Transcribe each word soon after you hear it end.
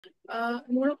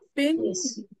I'm going to pin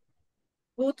Yes.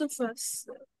 both of us.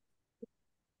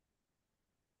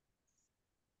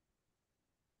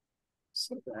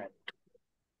 So that,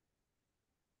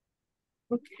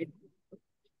 okay.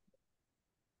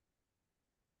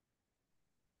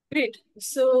 Great.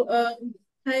 So,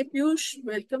 hi Piyush,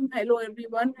 welcome. Hello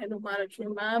everyone. Hello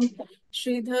Maharashtra ma'am,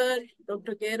 Sridhar,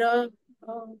 Dr. Gera,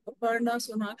 Aparna,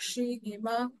 Sonakshi,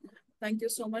 Hema. Thank you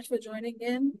so much for joining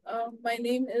in. My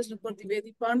name is Nupur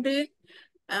Dwivedi Pandey.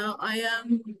 I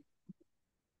am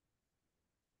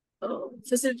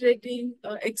facilitating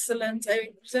excellence. I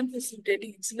represent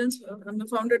facilitating excellence. I'm the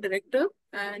founder director,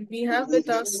 and we have with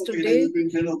us today.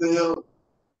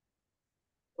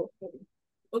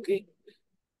 Okay,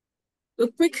 a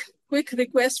quick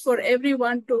request for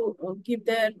everyone to keep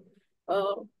their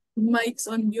uh, mics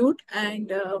on mute.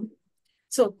 And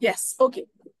so, yes, okay.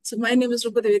 So my name is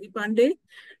Nupur Dwivedi Pandey,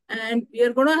 and we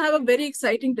are going to have a very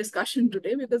exciting discussion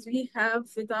today because we have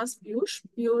with us Piyush.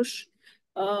 Piyush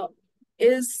uh,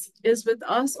 is with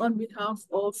us on behalf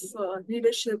of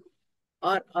Leadership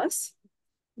or Us.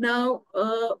 Now,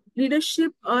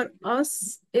 Leadership or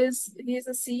Us he is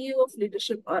the CEO of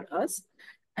Leadership or Us,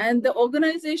 and the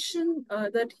organization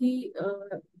that he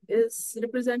is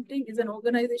representing is an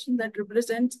organization that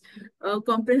represents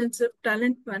comprehensive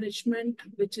talent management,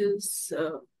 which is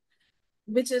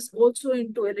also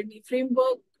into L&D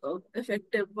framework,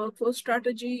 effective workforce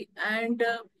strategy, and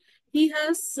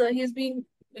he's been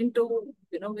into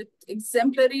with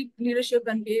exemplary leadership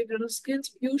and behavioral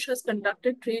skills. Piyush has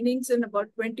conducted trainings in about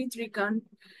 23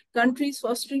 countries,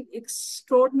 fostering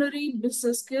extraordinary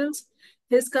business skills.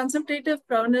 His consultative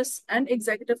prowess and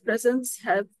executive presence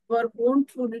have were honed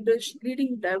through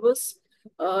leading diverse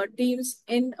teams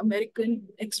in American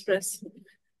Express.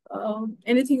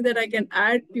 Anything that I can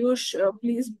add, Piyush,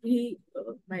 please be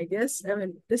my guest. I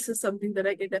mean, this is something that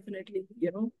I can definitely,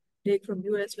 take from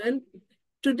you as well.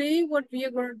 Today, what we are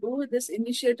going to do with this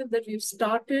initiative that we've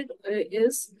started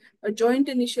is a joint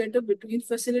initiative between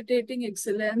facilitating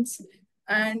excellence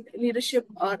and leadership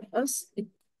are us. It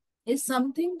is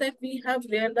something that we have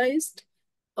realized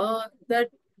that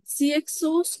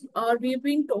CXOs are, we've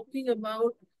been talking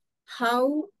about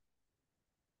how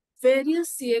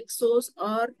various CXOs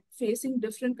are facing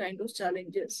different kind of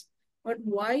challenges. But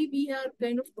why we are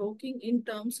kind of talking in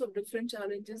terms of different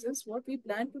challenges is what we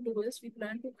plan to do is we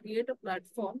plan to create a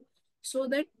platform so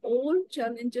that all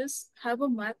challenges have a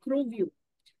macro view.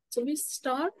 So we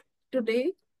start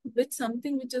today with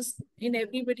something which is in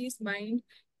everybody's mind.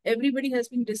 Everybody has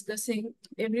been discussing,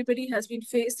 everybody has been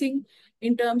facing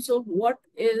in terms of what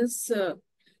is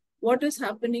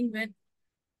happening when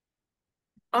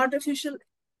artificial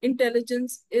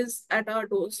intelligence is at our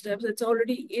doorsteps. It's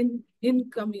already in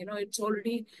income, it's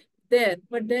already there.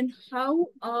 But then how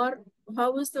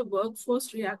is the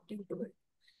workforce reacting to it?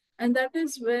 And that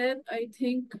is where I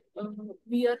think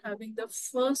we are having the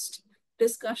first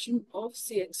discussion of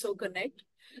CXO Connect,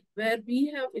 where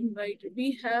we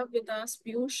have with us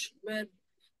Piyush,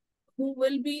 who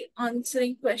will be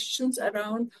answering questions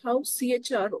around how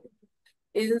CHRO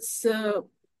is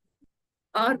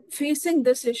are facing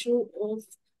this issue of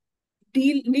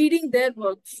leading their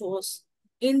workforce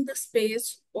in the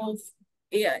space of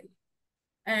AI.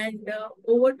 And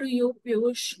over to you,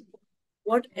 Piyush.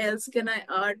 What else can I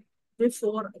add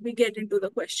before we get into the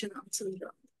question answer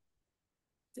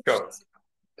round? Sure.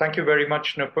 Thank you very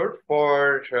much, Nupur,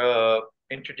 for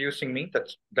introducing me.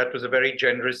 That was a very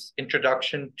generous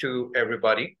introduction to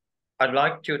everybody. I'd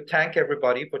like to thank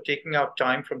everybody for taking out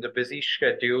time from the busy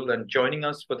schedule and joining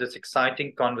us for this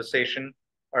exciting conversation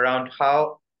around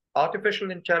how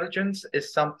artificial intelligence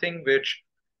is something which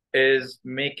is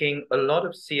making a lot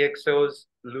of CXOs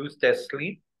lose their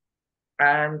sleep,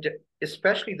 and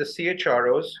especially the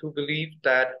CHROs who believe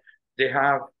that they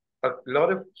have a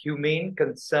lot of humane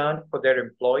concern for their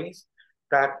employees,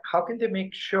 that how can they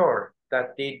make sure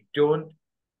that they don't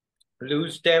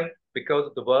lose them because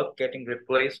of the work getting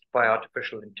replaced by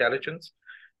artificial intelligence.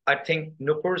 I think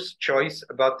Nupur's choice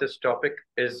about this topic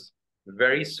is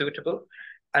very suitable.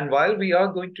 And while we are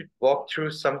going to walk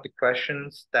through some of the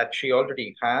questions that she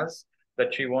already has,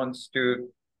 that she wants to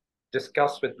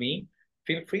discuss with me,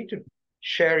 feel free to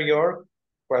share your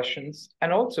questions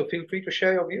and also feel free to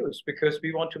share your views, because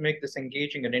we want to make this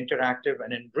engaging and interactive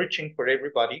and enriching for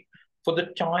everybody for the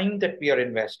time that we are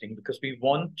investing, because we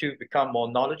want to become more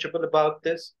knowledgeable about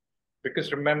this.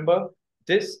 Because remember,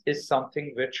 this is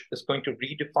something which is going to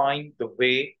redefine the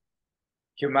way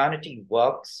humanity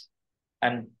works.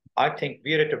 And I think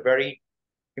we're at a very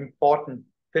important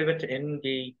pivot in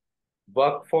the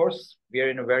workforce. We are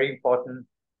in a very important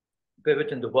pivot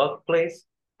in the workplace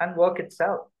and work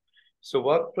itself. So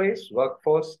workplace,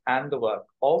 workforce, and the work,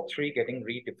 all three getting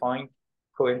redefined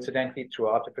coincidentally through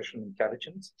artificial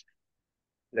intelligence.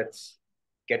 Let's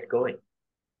get going.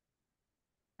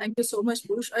 Thank you so much,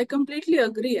 Piyush. I completely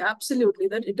agree, absolutely,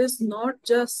 that it is not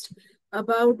just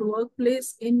about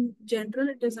workplace in general,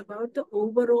 it is about the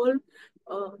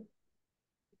uh,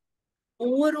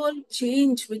 overall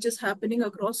change which is happening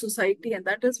across society. And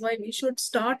that is why we should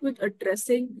start with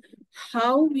addressing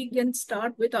how we can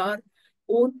start with our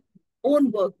own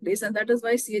own workplace. And that is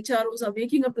why CHROs are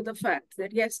waking up to the fact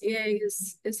that yes, AI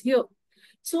is here.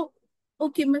 So,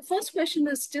 okay, my first question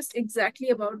is just exactly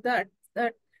about that.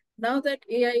 That now that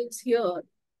AI is here,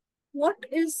 what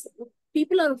is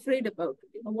people are afraid about?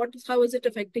 You know, what is how is it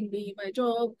affecting me, my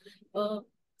job?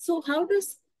 So how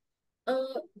does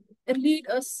uh, lead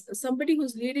us somebody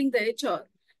who's leading the HR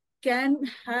can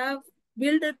have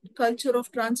build a culture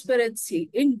of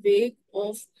transparency in wake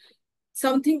of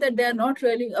something that they are not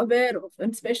really aware of,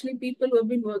 and especially people who have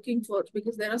been working for,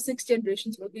 because there are 6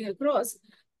 generations working across.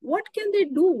 What can they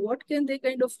do? What can they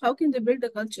kind of how can they build a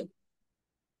culture?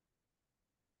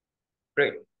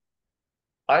 Great.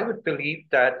 I would believe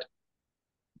that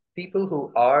people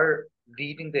who are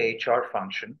leading the HR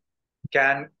function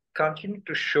can continue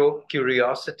to show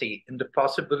curiosity in the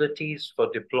possibilities for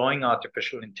deploying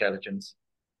artificial intelligence.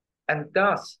 And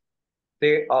thus,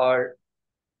 they are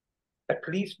at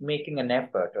least making an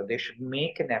effort, or they should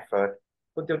make an effort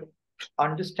for the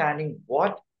understanding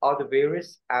what are the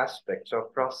various aspects or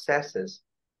processes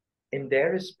in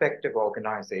their respective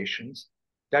organizations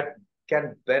that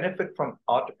can benefit from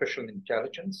artificial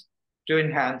intelligence to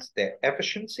enhance their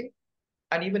efficiency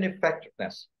and even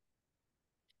effectiveness.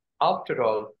 After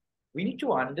all, we need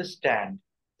to understand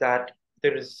that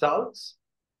the results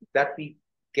that we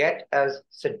get as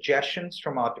suggestions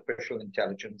from artificial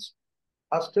intelligence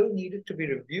are still needed to be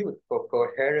reviewed for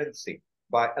coherency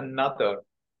by another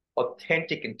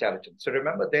authentic intelligence. So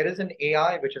remember, there is an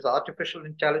AI, which is artificial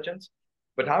intelligence,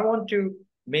 but I want to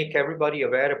make everybody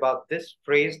aware about this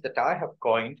phrase that I have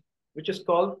coined, which is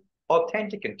called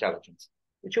authentic intelligence,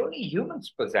 which only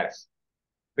humans possess,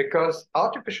 because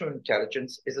artificial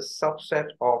intelligence is a subset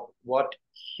of what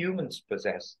humans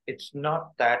possess. It's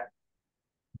not that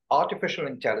artificial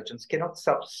intelligence cannot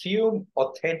subsume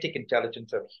authentic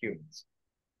intelligence of humans.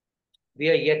 We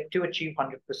are yet to achieve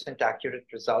 100% accurate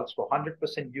results for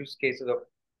 100% use cases of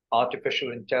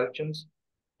artificial intelligence,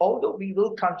 although we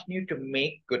will continue to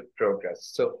make good progress.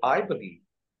 So I believe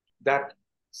that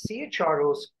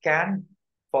CHROs can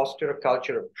foster a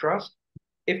culture of trust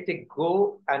if they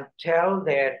go and tell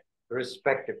their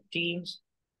respective teams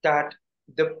that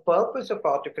the purpose of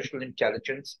artificial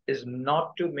intelligence is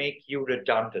not to make you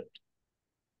redundant.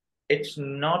 It's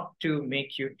not to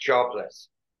make you jobless.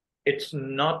 It's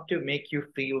not to make you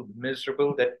feel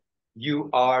miserable that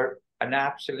you are an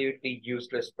absolutely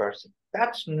useless person.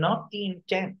 That's not the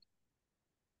intent.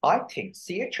 I think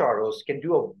CHROs can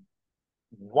do a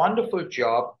wonderful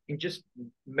job in just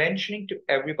mentioning to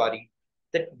everybody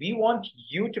that we want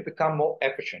you to become more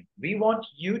efficient. We want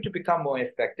you to become more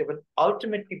effective and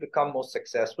ultimately become more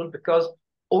successful, because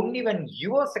only when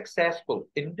you are successful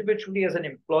individually as an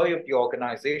employee of the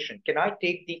organization can I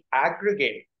take the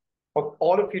aggregate of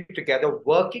all of you together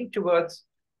working towards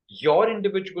your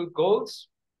individual goals,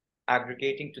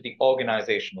 aggregating to the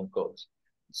organizational goals.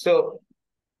 So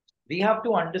we have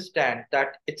to understand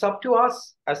that it's up to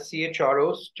us as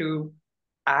CHROs to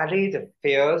allay the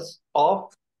fears of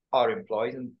our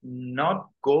employees and not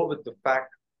go with the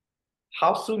fact,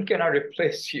 how soon can I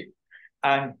replace you?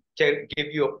 And give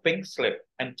you a pink slip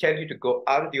and tell you to go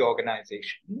out of the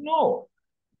organization. No,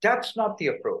 that's not the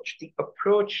approach. The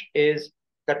approach is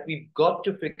that we've got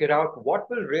to figure out what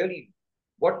will really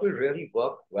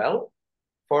work well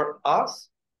for us,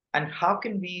 and how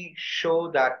can we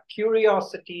show that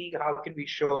curiosity, how can we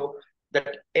show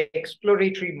that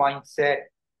exploratory mindset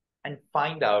and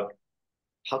find out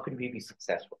how can we be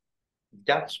successful.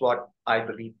 That's what I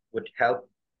believe would help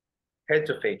heads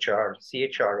of HR,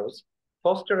 CHROs,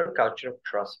 foster a culture of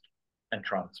trust and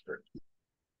transparency.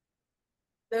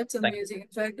 That's amazing. In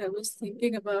fact, I was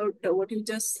thinking about what you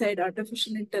just said,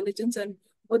 artificial intelligence and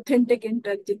authentic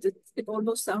intelligence. It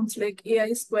almost sounds like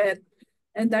AI square.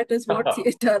 And that is what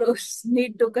CHROs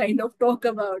need to kind of talk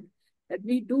about, that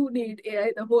we do need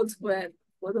AI the whole square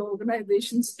for the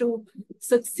organizations to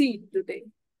succeed today.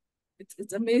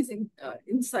 It's amazing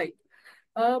insight.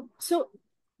 So,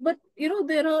 but you know,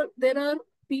 there are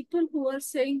people who are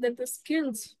saying that the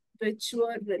skills which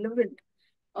were relevant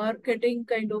are getting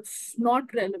kind of not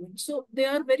relevant. So they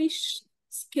are very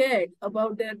scared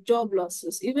about their job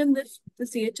losses, even if the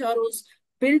CHROs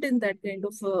build in that kind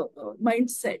of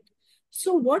mindset.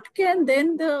 So what can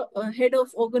then the head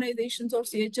of organizations or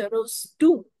CHROs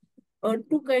do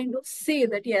to kind of say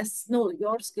that, yes, no,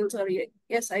 your skills are,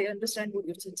 yes, I understand what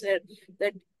you said,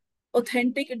 that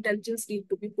authentic intelligence need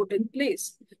to be put in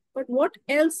place. But what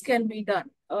else can be done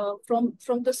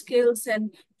from the skills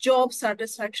and job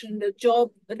satisfaction, the job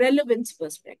relevance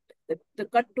perspective, the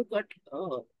cut-to-cut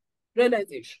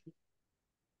realization?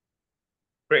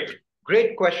 Great.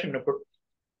 Great question, Nupur.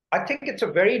 I think it's a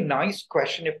very nice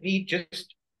question if we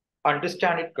just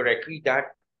understand it correctly that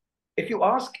if you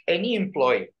ask any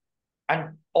employee,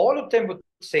 and all of them would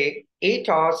say 8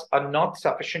 hours are not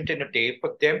sufficient in a day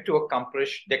for them to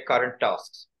accomplish their current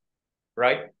tasks,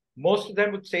 right? Most of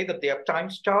them would say that they have time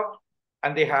starved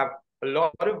and they have a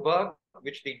lot of work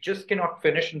which they just cannot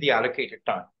finish in the allocated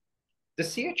time. The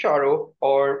CHRO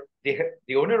or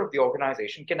the owner of the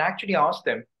organization can actually ask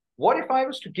them, what if I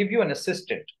was to give you an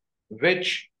assistant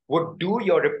which would do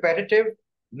your repetitive,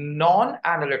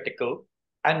 non-analytical,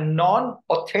 and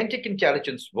non-authentic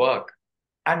intelligence work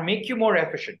and make you more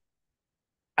efficient?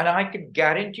 And I can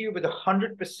guarantee you with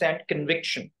 100%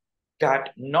 conviction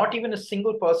that not even a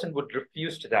single person would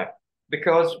refuse to that.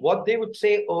 Because what they would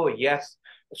say, oh, yes,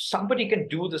 if somebody can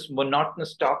do this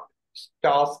monotonous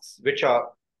tasks which are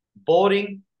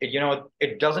boring,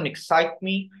 it doesn't excite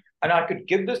me, and I could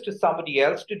give this to somebody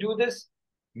else to do this,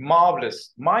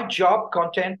 marvelous. My job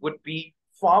content would be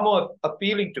far more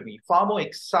appealing to me, far more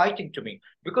exciting to me.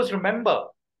 Because remember,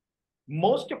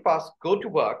 most of us go to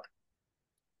work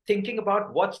thinking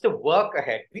about what's the work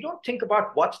ahead. We don't think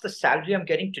about what's the salary I'm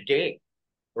getting today,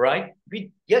 right?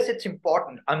 Yes, it's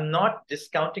important. I'm not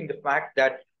discounting the fact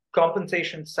that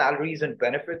compensation, salaries, and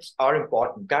benefits are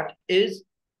important. That is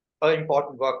an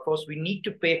important workforce. We need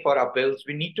to pay for our bills.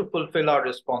 We need to fulfill our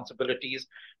responsibilities.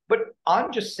 But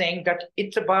I'm just saying that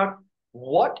it's about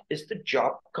what is the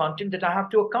job content that I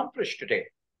have to accomplish today.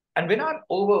 And when I'm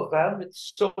overwhelmed with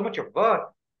so much of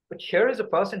work, but here is a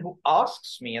person who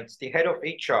asks me, it's the head of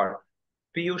HR,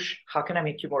 Piyush, how can I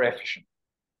make you more efficient?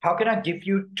 How can I give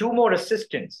you 2 more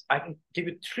assistants? I can give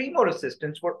you 3 more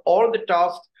assistants for all the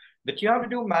tasks that you have to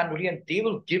do manually, and they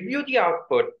will give you the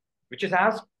output, which is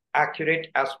as accurate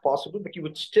as possible, but you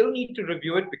would still need to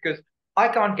review it because I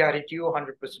can't guarantee you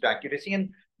 100% accuracy.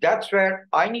 And that's where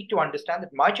I need to understand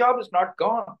that my job is not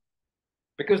gone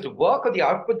because the work or the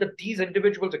output that these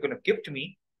individuals are going to give to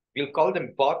me, we'll call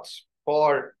them bots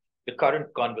for the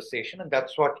current conversation. And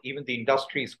that's what even the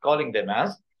industry is calling them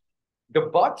as. The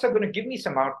bots are going to give me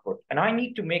some output, and I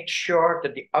need to make sure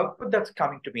that the output that's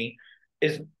coming to me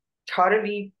is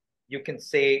thoroughly, you can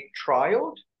say,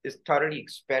 trialed, is thoroughly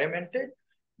experimented,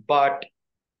 but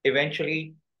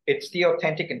eventually it's the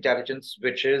authentic intelligence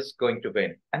which is going to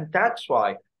win. And that's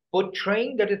why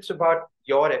portraying that it's about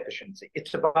your efficiency,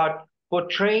 it's about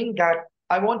portraying that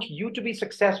I want you to be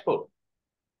successful.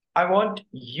 I want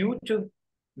you to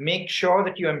make sure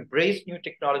that you embrace new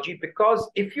technology, because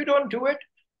if you don't do it,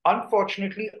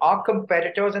 unfortunately, our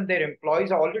competitors and their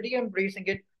employees are already embracing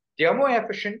it. They're more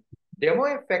efficient, they're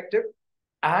more effective,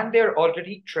 and they're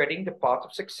already treading the path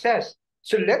of success.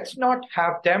 So let's not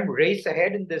have them race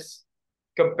ahead in this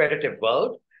competitive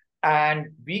world and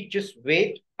we just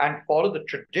wait and follow the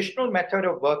traditional method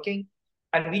of working.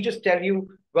 And we just tell you,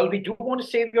 well, we do want to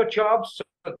save your jobs,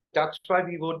 so that's why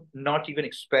we would not even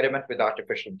experiment with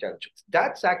artificial intelligence.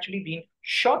 That's actually been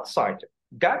short-sighted.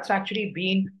 That's actually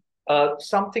been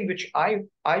something which I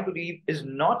believe is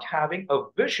not having a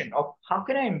vision of how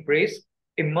can I embrace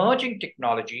emerging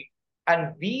technology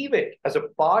and weave it as a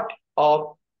part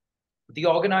of the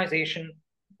organization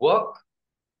work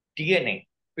DNA.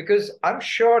 Because I'm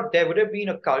sure there would have been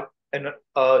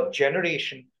a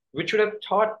generation which would have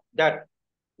thought that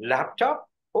laptop,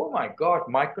 oh my God,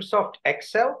 Microsoft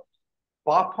Excel,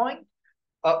 PowerPoint.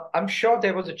 I'm sure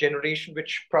there was a generation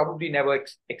which probably never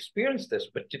experienced this,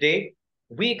 but today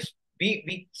we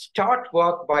start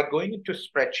work by going into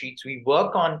spreadsheets. We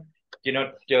work on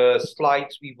the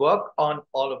slides. We work on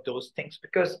all of those things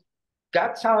because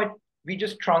that's how we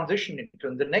just transition into.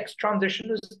 And the next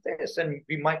transition is this, and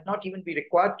we might not even be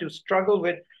required to struggle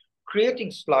with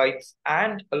creating slides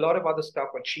and a lot of other stuff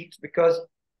on sheets because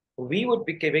we would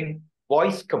be giving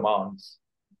voice commands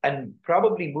and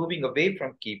probably moving away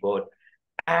from keyboard,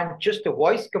 and just the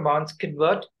voice commands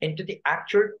convert into the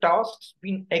actual tasks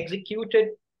being executed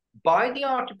by the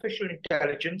artificial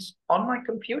intelligence on my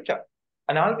computer.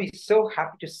 And I'll be so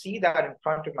happy to see that in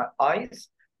front of my eyes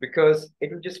because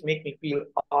it will just make me feel,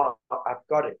 oh, I've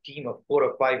got a team of 4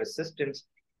 or 5 assistants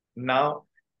now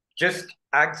just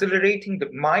accelerating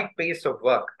my pace of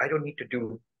work. I don't need to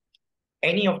do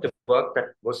any of the work that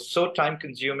was so time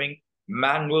consuming,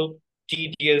 manual,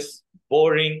 tedious,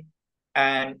 boring,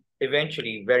 and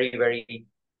eventually very, very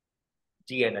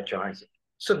de-energizing.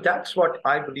 So that's what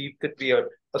I believe could be a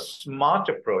smart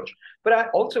approach. But I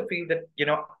also feel that,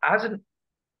 as a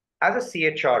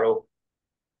CHRO,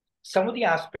 some of the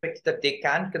aspects that they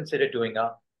can consider doing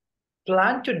are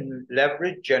plan to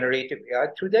leverage generative AI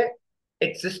through their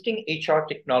existing HR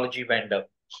technology vendor.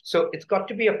 So it's got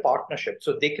to be a partnership.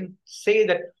 So they can say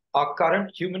that our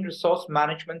current human resource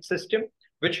management system,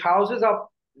 which houses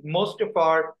up most of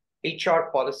our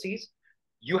HR policies,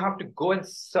 you have to go and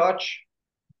search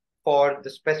for the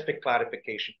specific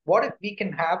clarification. What if we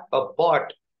can have a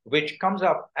bot which comes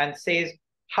up and says,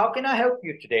 how can I help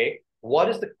you today? What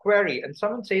is the query? And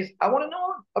someone says, I want to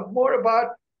know more about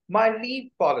my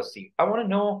leave policy. I want to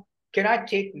know, can I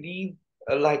take leave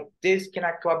like this? Can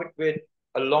I club it with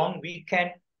a long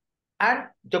weekend? And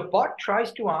the bot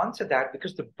tries to answer that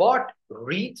because the bot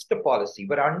reads the policy,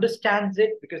 but understands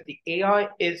it because the AI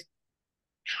is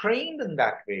trained in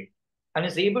that way and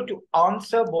is able to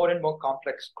answer more and more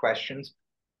complex questions,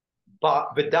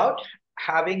 but without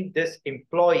having this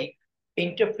employee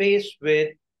interface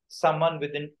with someone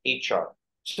within HR.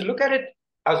 So look at it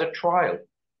as a trial.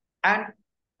 And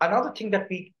another thing that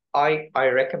I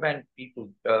recommend people,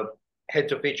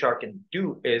 heads of HR can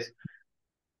do is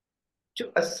to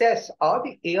assess, are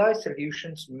the AI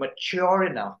solutions mature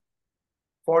enough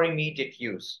for immediate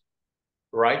use,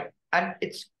 right? And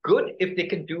it's good if they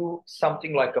can do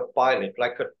something like a pilot,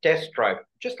 like a test drive.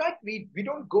 Just like we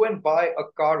don't go and buy a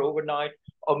car overnight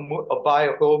or buy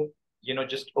a home,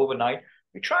 just overnight.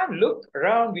 We try and look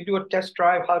around. We do a test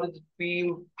drive. How does it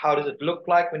feel? How does it look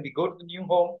like when we go to the new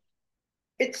home?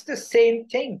 It's the same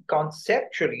thing.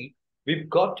 Conceptually, we've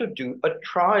got to do a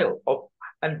trial of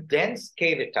and then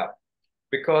scale it up,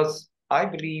 because I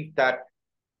believe that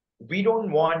we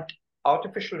don't want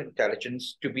artificial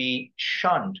intelligence to be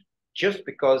shunned just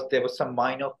because there were some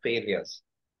minor failures.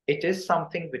 It is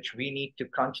something which we need to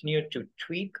continue to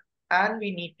tweak, and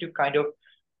we need to kind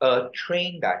of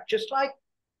train that. Just like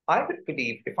I would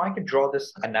believe, if I could draw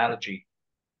this analogy,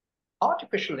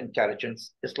 artificial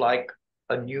intelligence is like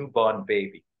a newborn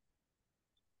baby.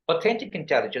 Authentic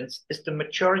intelligence is the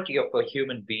maturity of a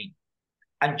human being.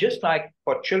 And just like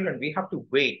for children, we have to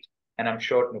wait. And I'm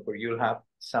sure, Nupur, you'll have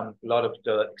a lot of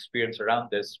the experience around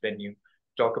this when you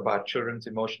talk about children's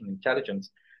emotional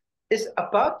intelligence, is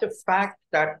about the fact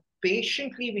that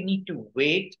patiently we need to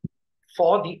wait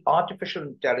for the artificial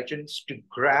intelligence to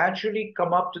gradually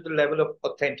come up to the level of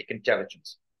authentic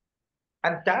intelligence.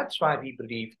 And that's why we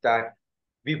believe that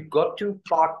we've got to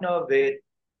partner with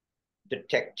the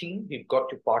tech team, we've got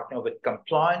to partner with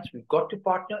compliance, we've got to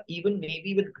partner even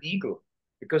maybe with legal,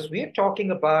 because we are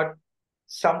talking about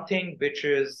something which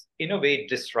is in a way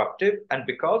disruptive. And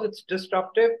because it's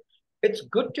disruptive, it's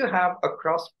good to have a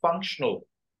cross-functional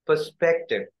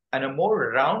perspective and a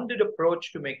more rounded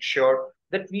approach to make sure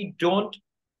that we don't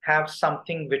have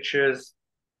something which is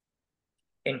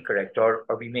incorrect, or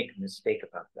we make a mistake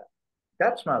about that.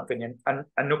 That's my opinion. And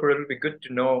Nupur, it'll be good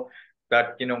to know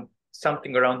that,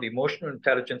 something around the emotional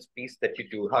intelligence piece that you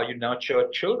do, how you nurture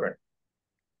children.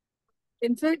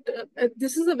 In fact,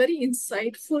 this is a very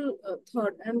insightful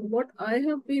thought. And what I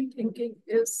have been thinking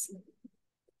is,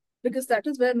 because that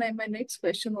is where my next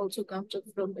question also comes up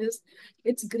from, is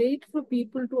it's great for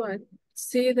people to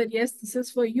say that, yes, this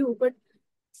is for you, but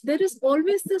there is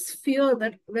always this fear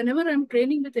that whenever I'm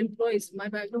training with employees, my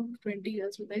background of 20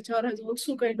 years with HR has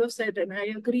also kind of said, and I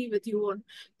agree with you on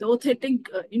the authentic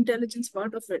intelligence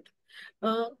part of it.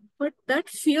 But that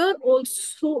fear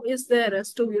also is there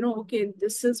as to, okay,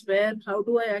 this is where, how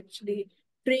do I actually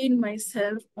train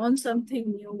myself on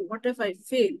something new? What if I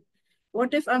fail?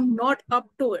 What if I'm not up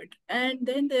to it? And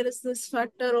then there is this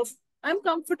factor of, I'm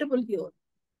comfortable here.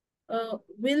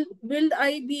 Will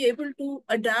I be able to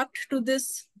adapt to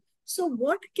this? So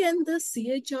what can the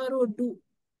CHRO do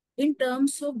in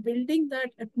terms of building that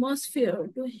atmosphere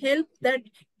to help that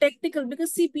technical?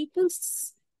 Because see, people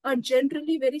are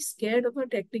generally very scared of a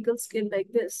technical skill like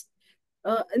this,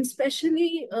 and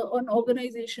especially on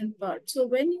organization part. So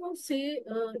when you say,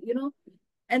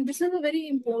 and this is a very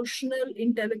emotional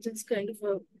intelligence kind of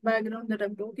a background that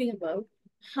I'm talking about,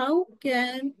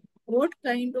 what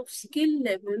kind of skill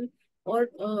level or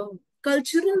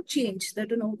cultural change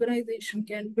that an organization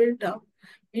can build up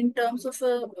in terms of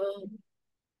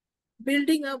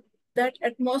building up that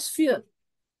atmosphere.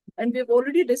 And we've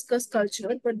already discussed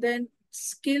culture, but then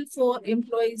skill for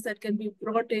employees that can be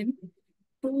brought in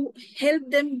to help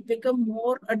them become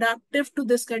more adaptive to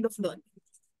this kind of learning.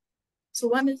 So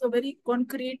one is a very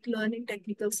concrete learning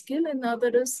technical skill, and the other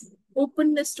is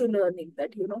openness to learning,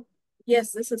 that,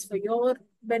 yes, this is for your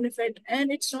benefit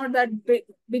and it's not that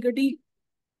big a deal.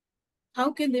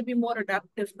 how can they be more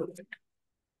adaptive to it?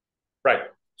 Right.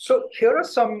 So here are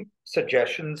some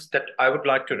suggestions that I would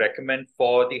like to recommend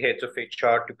for the heads of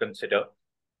HR to consider.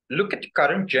 Look at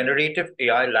current generative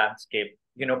AI landscape.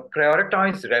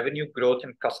 Prioritize revenue growth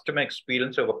and customer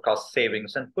experience over cost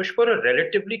savings and push for a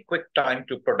relatively quick time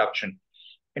to production.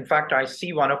 In fact, I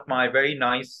see one of my very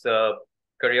nice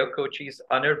career coaches,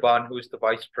 Anirban, who is the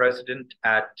vice president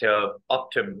at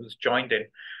Optum, who's joined in.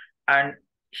 And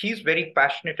he's very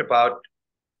passionate about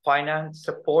finance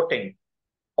supporting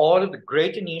all of the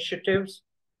great initiatives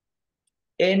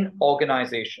in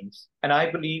organizations. And I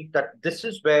believe that this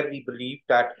is where we believe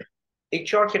that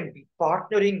HR can be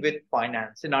partnering with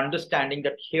finance in understanding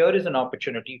that here is an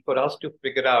opportunity for us to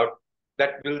figure out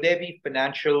that will there be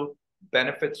financial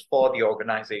benefits for the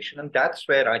organization. And that's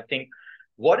where I think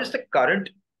what is the current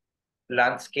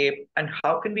landscape and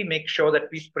how can we make sure that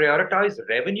we prioritize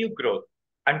revenue growth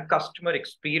and customer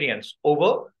experience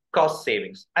over cost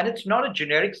savings. And it's not a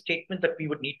generic statement that we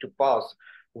would need to pass.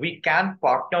 We can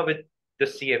partner with the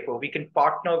CFO, we can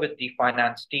partner with the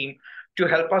finance team to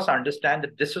help us understand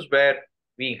that this is where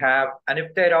we have, and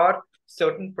if there are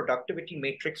certain productivity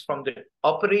metrics from the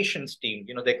operations team,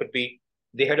 there could be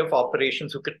the head of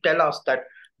operations who could tell us that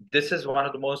this is one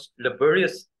of the most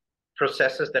laborious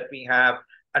processes that we have,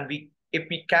 and if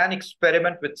we can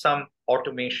experiment with some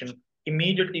automation,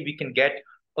 immediately we can get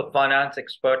a finance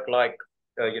expert like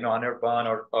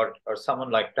Anirban or someone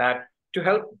like that to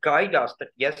help guide us that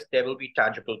yes, there will be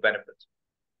tangible benefits.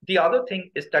 The other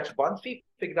thing is that once we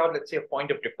figure out, let's say, a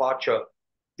point of departure,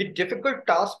 the difficult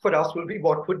task for us will be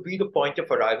what would be the point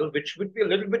of arrival, which would be a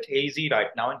little bit hazy right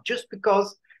now. And just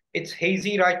because it's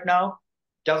hazy right now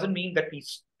doesn't mean that we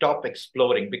stop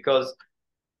exploring, because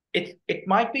it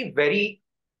might be very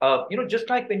just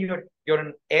like when you're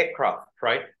an aircraft,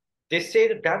 right? They say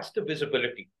that that's the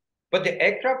visibility, but the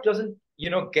aircraft doesn't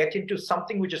get into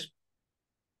something which is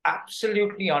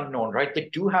absolutely unknown, right? They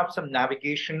do have some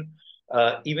navigation,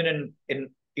 even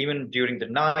during the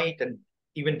night, and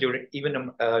even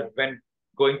when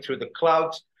going through the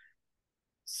clouds.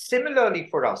 Similarly,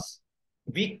 for us,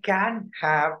 we can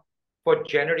have for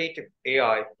generative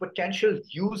AI potential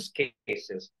use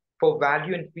cases for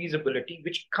value and feasibility,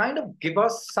 which kind of give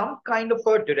us some kind of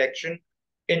a direction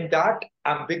in that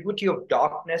ambiguity of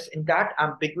darkness, in that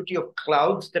ambiguity of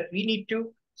clouds that we need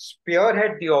to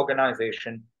spearhead the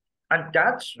organization. And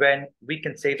that's when we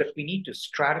can say that we need to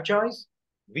strategize,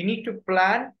 we need to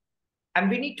plan, and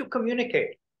we need to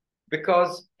communicate.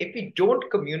 Because if we don't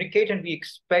communicate and we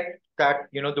expect that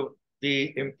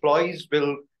the employees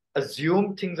will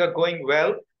assume things are going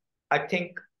well, I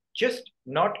think just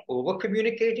not over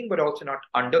communicating, but also not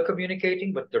under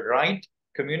communicating, but the right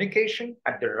communication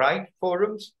at the right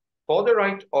forums for the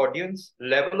right audience,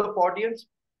 level of audience,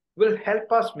 will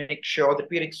help us make sure that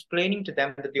we're explaining to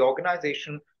them that the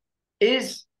organization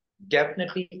is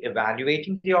definitely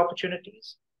evaluating the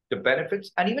opportunities, the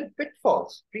benefits, and even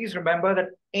pitfalls. Please remember that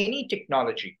any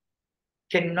technology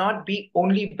cannot be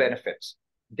only benefits.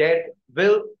 There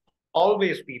will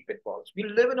always be pitfalls. We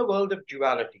live in a world of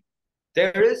duality.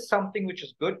 There is something which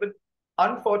is good, but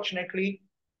unfortunately,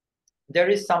 there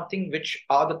is something which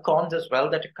are the cons as well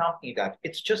that accompany that.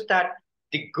 It's just that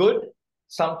the good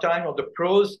sometimes, or the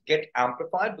pros get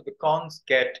amplified, but the cons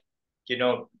get,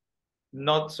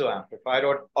 not so amplified,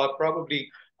 or probably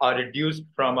are reduced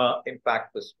from an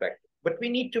impact perspective. But we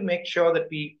need to make sure that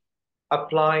we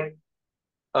apply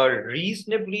a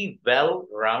reasonably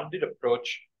well-rounded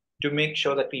approach to make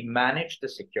sure that we manage the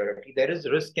security. There is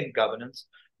risk in governance,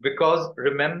 because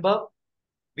remember,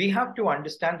 we have to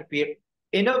understand that we are,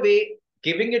 in a way,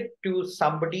 giving it to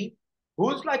somebody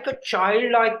who's like a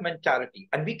childlike mentality.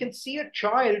 And we can see a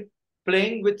child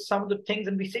playing with some of the things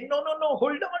and we say, no, no, no,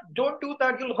 hold on, don't do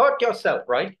that, you'll hurt yourself,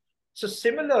 right? So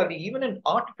similarly, even in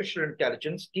artificial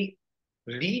intelligence, the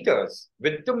leaders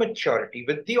with the maturity,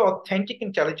 with the authentic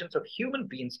intelligence of human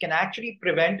beings can actually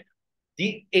prevent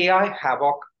the AI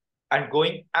havoc and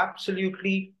going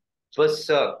absolutely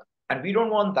berserk. And we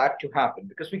don't want that to happen,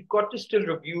 because we've got to still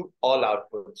review all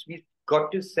outputs. We've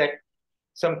got to set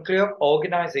some clear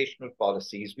organizational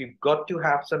policies. We've got to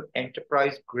have some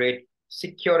enterprise grade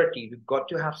security. We've got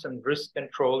to have some risk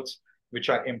controls which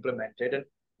are implemented. And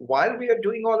while we are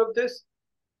doing all of this,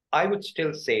 I would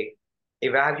still say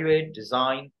evaluate,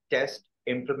 design, test,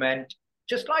 implement,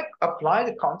 just like apply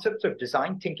the concepts of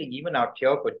design thinking even out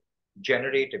here for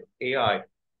generative AI,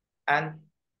 and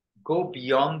go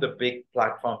beyond the big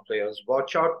platform players.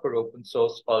 Watch out for open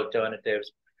source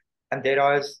alternatives. And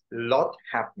there is a lot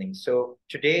happening. So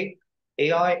today,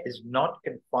 AI is not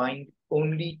confined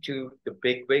only to the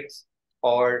big wigs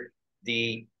or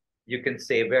the, you can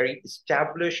say, very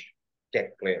established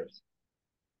tech players.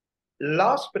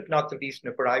 Last but not the least,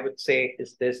 Nupur, I would say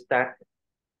is this, that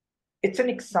it's an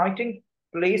exciting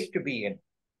place to be in,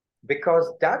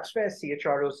 because that's where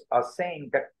CHROs are saying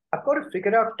that I've got to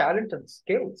figure out talent and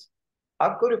skills.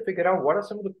 I've got to figure out what are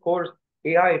some of the core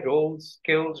AI roles,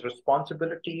 skills,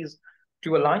 responsibilities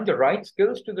to align the right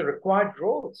skills to the required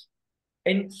roles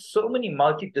in so many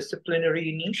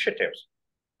multidisciplinary initiatives.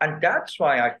 And that's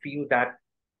why I feel that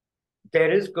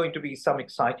there is going to be some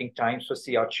exciting times for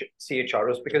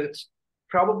CHROs, because it's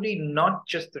probably not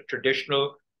just the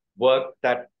traditional work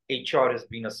that HR has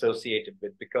been associated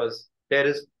with, because there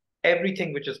is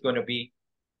everything which is going to be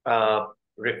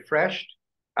refreshed.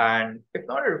 And if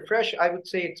not a refresh, I would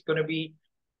say it's going to be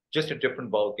just a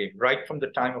different ballgame, right from the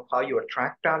time of how you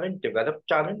attract talent, develop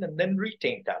talent, and then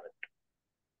retain talent.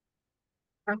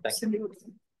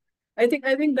 Absolutely. I think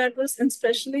that was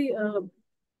especially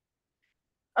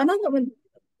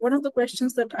one of the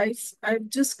questions that I've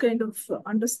just kind of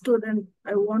understood, and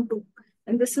I want to,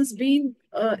 and this has been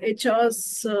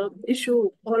HR's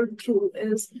issue all through,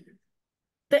 is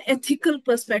the ethical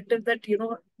perspective that,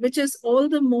 which is all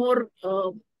the more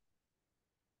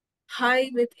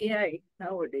high with AI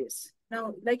nowadays.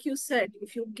 Now, like you said,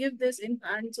 if you give this in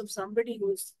hands of somebody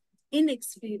who's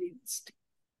inexperienced,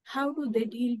 how do they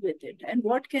deal with it, and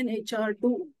what can HR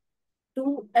do?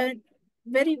 And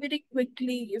very, very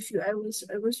quickly, if you I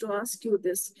was to ask you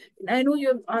this, and I know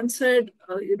you've answered,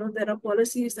 there are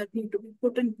policies that need to be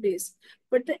put in place,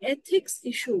 but the ethics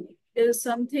issue is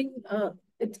something,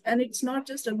 it's not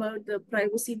just about the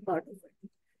privacy part of it,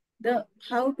 the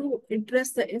how to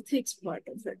address the ethics part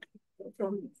of it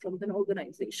from the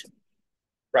organization.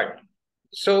 Right.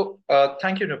 So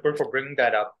thank you, Nupur, for bringing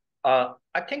that up.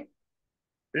 I think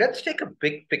let's take a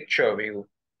big picture view,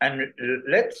 and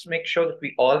let's make sure that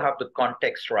we all have the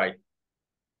context right.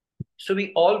 So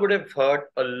we all would have heard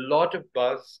a lot of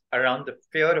buzz around the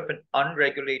fear of an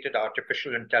unregulated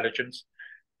artificial intelligence.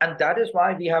 And that is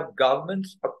why we have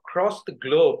governments across the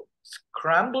globe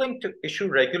scrambling to issue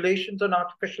regulations on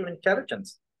artificial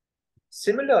intelligence.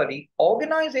 Similarly,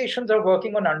 organizations are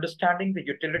working on understanding the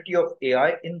utility of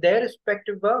AI in their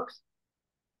respective works.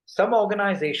 Some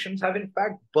organizations have, in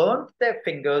fact, burnt their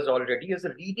fingers already, as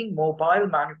a leading mobile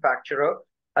manufacturer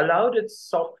allowed its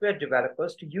software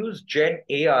developers to use Gen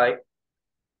AI,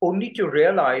 only to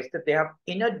realize that they have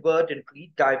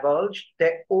inadvertently divulged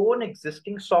their own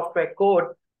existing software code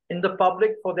in the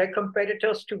public for their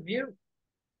competitors to view.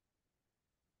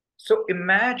 So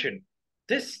imagine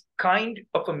this kind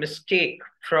of a mistake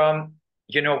from,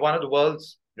 one of the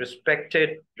world's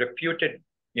respected, reputed,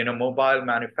 mobile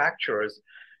manufacturers,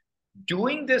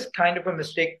 doing this kind of a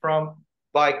mistake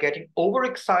by getting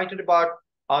overexcited about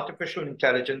artificial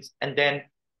intelligence and then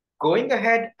going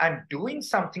ahead and doing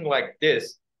something like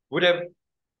this would have,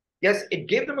 yes, it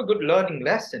gave them a good learning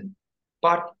lesson,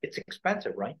 but it's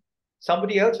expensive, right?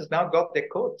 Somebody else has now got their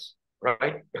codes,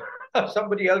 right?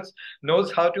 Somebody else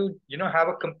knows how to, have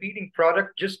a competing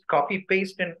product, just copy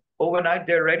paste, and overnight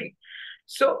they're ready.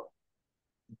 So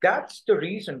that's the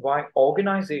reason why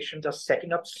organizations are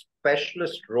setting up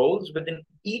specialist roles within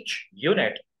each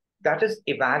unit that is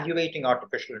evaluating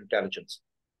artificial intelligence.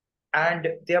 And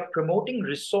they are promoting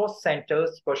resource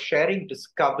centers for sharing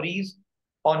discoveries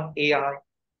on AI,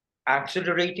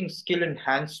 accelerating skill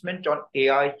enhancement on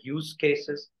AI use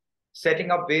cases,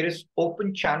 setting up various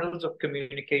open channels of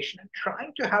communication, and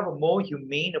trying to have a more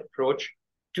humane approach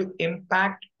to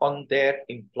impact on their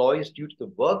employees due to the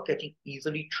work getting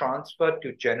easily transferred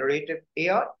to generative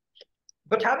AI,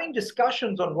 but having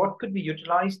discussions on what could be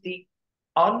utilized the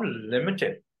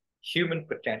unlimited human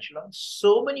potential and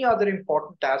so many other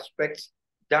important aspects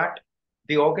that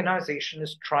the organization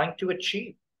is trying to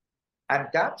achieve. And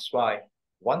that's why,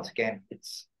 once again,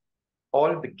 it's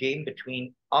all the game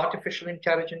between artificial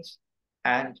intelligence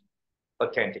and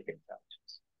authentic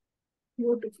intelligence.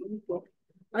 Beautiful.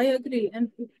 I agree.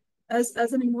 And as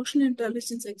an emotional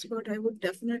intelligence expert, I would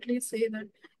definitely say that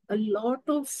a lot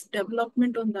of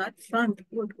development on that front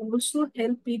would also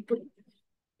help people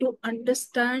to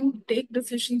understand, take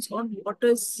decisions on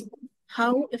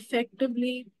how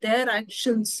effectively their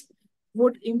actions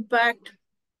would impact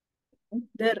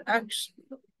their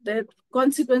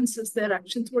consequences their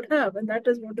actions would have. And that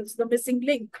is what is the missing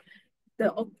link,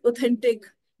 the authentic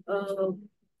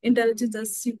intelligence,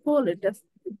 as you call it,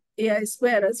 AI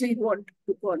square, as we want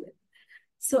to call it.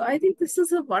 So I think this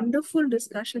is a wonderful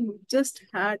discussion we just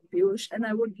had, Piyush, and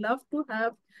I would love to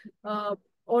have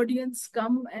audience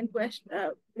come and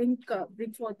bring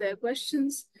forth their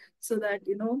questions, so that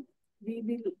we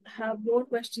will have more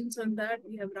questions on that.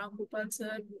 We have Ram Gopal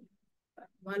sir,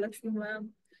 Mahalakshmi ma'am,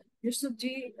 Yusuf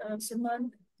ji,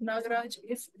 Suman, Nagaraj,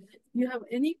 if you have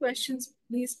any questions,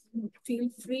 please feel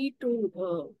free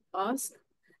to ask.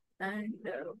 And,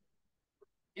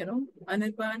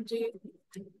 Anirban ji,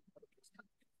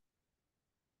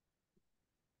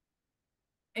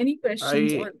 any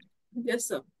questions I on? Yes,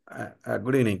 sir.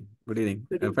 Good evening. Good evening.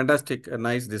 Good evening. Fantastic,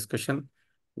 nice discussion.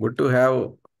 Good to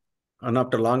have an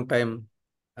after a long time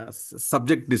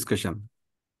subject discussion.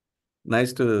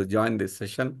 Nice to join this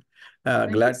session.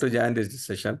 Glad to join this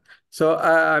session. So,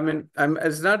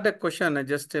 it's not a question,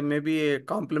 just maybe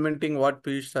complementing what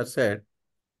Piyush has said.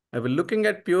 I was looking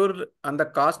at pure on the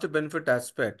cost benefit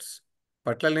aspects,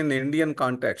 particularly in the Indian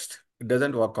context, it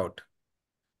doesn't work out.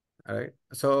 All right.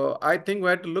 So I think we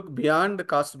have to look beyond the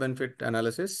cost benefit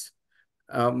analysis,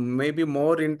 maybe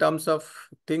more in terms of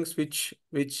things which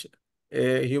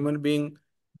a human being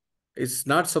is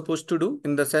not supposed to do,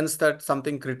 in the sense that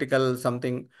something critical,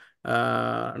 something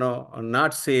no,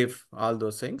 not safe, all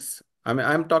those things. I mean,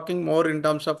 I'm talking more in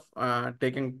terms of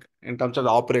taking in terms of the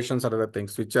operations or other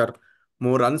things which are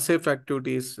more unsafe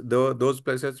activities. Though those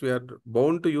places we are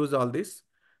bound to use all this,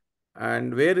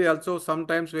 and where we also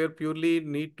sometimes where purely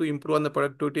need to improve on the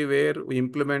productivity, where we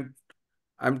implement.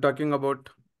 I'm talking about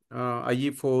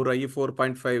IE4, IE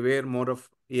 4.5, where more of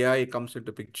AI comes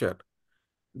into picture.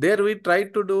 There we try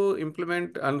to do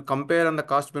implement and compare on the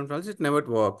cost benefit analysis, it never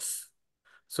works.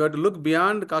 So to look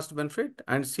beyond the cost benefit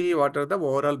and see what are the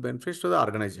overall benefits to the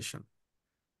organization.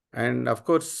 And of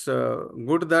course,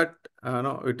 good that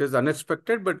no, it is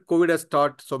unexpected, but COVID has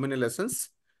taught so many lessons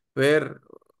where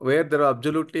there are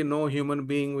absolutely no human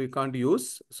being we can't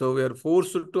use. So we are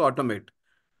forced to automate.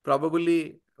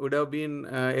 Probably would have been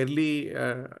early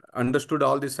understood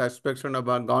all these aspects and have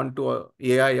gone to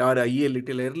AI or IE a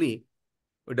little early,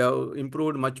 would have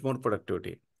improved much more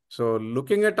productivity. So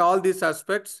looking at all these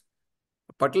aspects,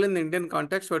 particularly in the Indian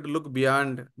context, we have to look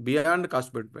beyond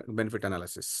cost benefit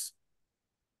analysis.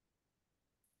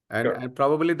 And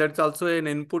probably that's also an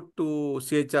input to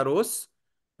CHROs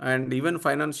and even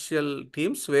financial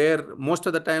teams, where most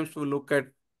of the times we look at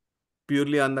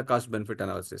purely on the cost benefit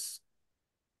analysis.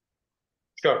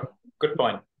 Sure. Good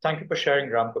point. Thank you for sharing,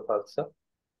 Ram Gopal, sir.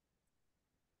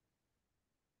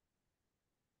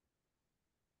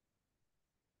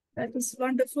 That is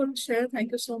wonderful, share.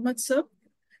 Thank you so much, sir.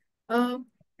 Thank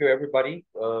you, everybody,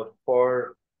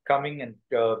 for coming and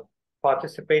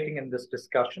participating in this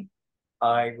discussion.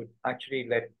 I would actually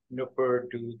let Nupur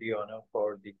do the honor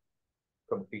for the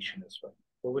completion as well.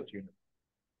 Over to you, Nupur.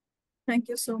 Thank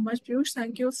you so much, Piyush.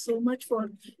 Thank you so much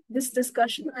for this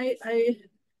discussion.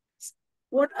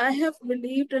 What I have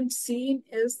believed and seen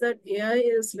is that AI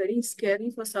is very scary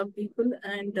for some people,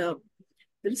 and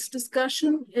this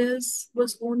discussion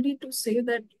was only to say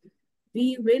that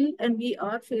we will and we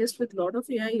are faced with a lot of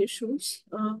AI issues.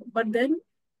 But then,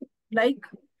 like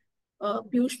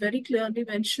Piyush very clearly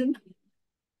mentioned,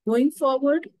 going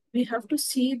forward, we have to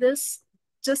see this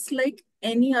just like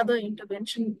any other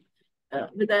intervention.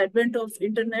 With the advent of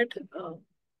internet,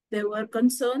 there were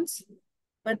concerns,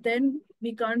 but then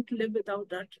we can't live without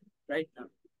that right now.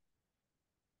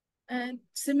 And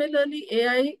similarly,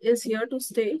 AI is here to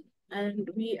stay, and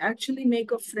we actually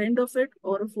make a friend of it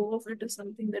or a foe of it is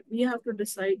something that we have to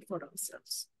decide for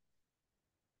ourselves.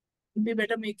 We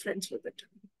better make friends with it.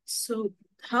 So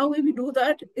how we do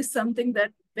that is something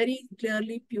that very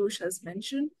clearly Piyush has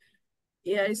mentioned.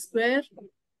 AI square,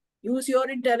 use your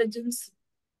intelligence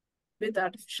with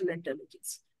artificial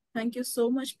intelligence. Thank you so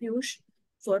much, Piyush,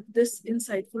 for this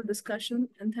insightful discussion.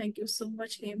 And thank you so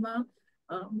much, Hema,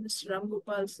 Mr. Ram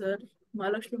Gopal, sir,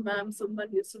 Malakshmi ma'am,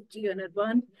 Sumban, Yusufji, and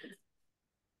Irwan,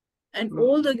 and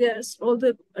all the guests, all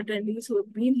the attendees who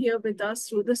have been here with us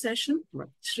through the session.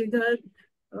 Sridhar,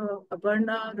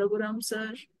 Aparna, Raghuram,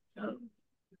 sir.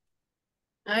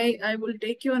 I will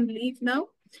take you on leave now.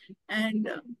 And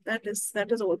that is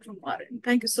all from our end.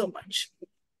 Thank you so much.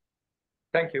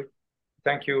 Thank you.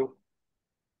 Thank you.